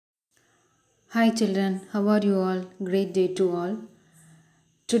Hi children, how are you all? Great day to all.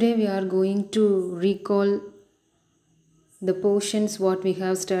 Today we are going to recall the portions what we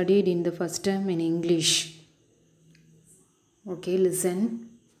have studied in the first term in English. Okay, listen.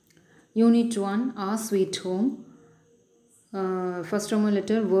 Unit 1, Our Sweet Home. First Roman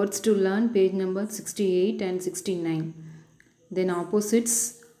letter, Words to Learn, page number 68 and 69. Then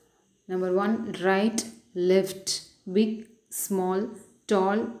opposites. Number 1, right, left, big, small,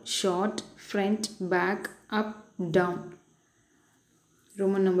 tall, short, front, back, up, down.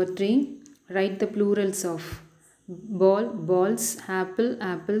 Roman number 3, write the plurals of ball, balls, apple,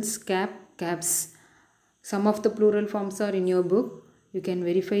 apples, cap, caps. Some of the plural forms are in your book. You can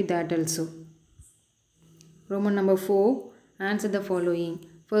verify that also. Roman number 4, answer the following.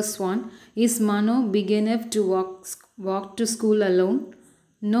 First one, is Manu big enough to walk to school alone?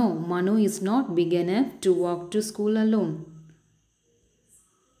 No, Manu is not big enough to walk to school alone.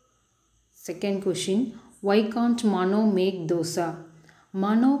 Second question, why can't Manu make dosa?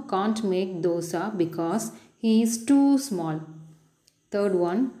 Manu can't make dosa because he is too small. Third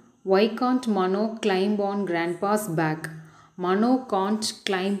one, why can't Manu climb on grandpa's back? Manu can't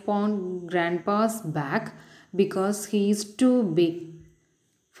climb on grandpa's back because he is too big.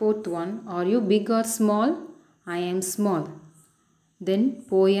 Fourth one, are you big or small? I am small. Then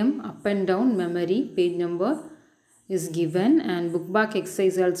poem up and down memory page number is given and book back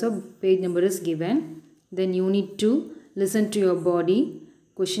exercise also page number is given. Then unit 2, listen to your body.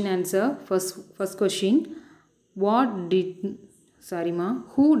 Question answer. First question, who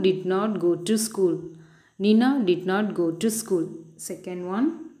did not go to school? Nina did not go to school. Second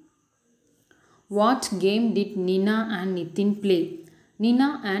one, what game did Nina and Nitin play?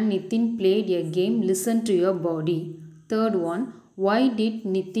 Nina and Nitin played a game, listen to your body. Third one, why did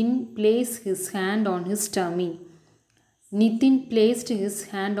Nitin place his hand on his tummy? Nitin placed his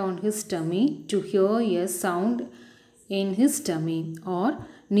hand on his tummy to hear a sound in his tummy, or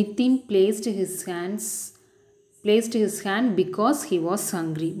Nitin placed his hand because he was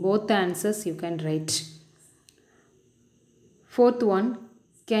hungry. Both answers you can write. Fourth one,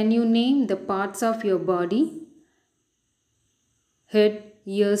 can you name the parts of your body? Head,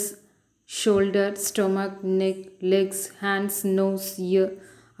 ears, shoulder, stomach, neck, legs, hands, nose, ear,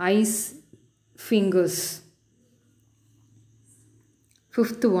 eyes, fingers.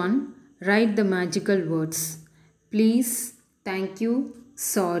 Fifth one, write the magical words. Please, thank you,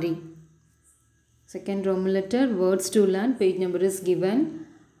 sorry. Second Roman letter, words to learn, page number is given.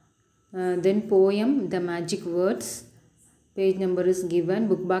 Then poem, the magic words, page number is given.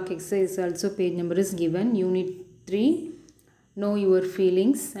 Book back exercise also page number is given. Unit 3, know your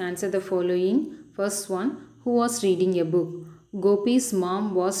feelings. Answer the following. First one, who was reading a book? Gopi's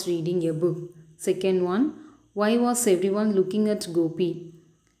mom was reading a book. Second one, why was everyone looking at Gopi?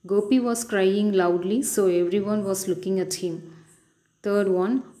 Gopi was crying loudly, so everyone was looking at him. Third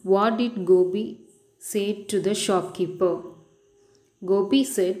one, what did Gopi say to the shopkeeper? Gopi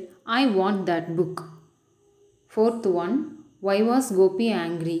said, I want that book. Fourth one, why was Gopi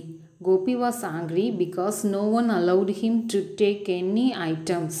angry? Gopi was angry because no one allowed him to take any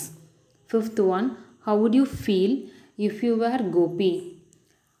items. Fifth one, how would you feel if you were Gopi?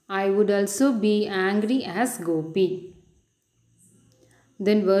 I would also be angry as Gopi.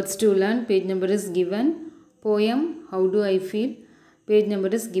 Then words to learn, page number is given. Poem, how do I feel? Page number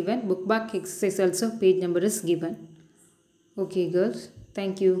is given. Book back exercise also page number is given. Okay girls,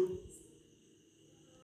 thank you.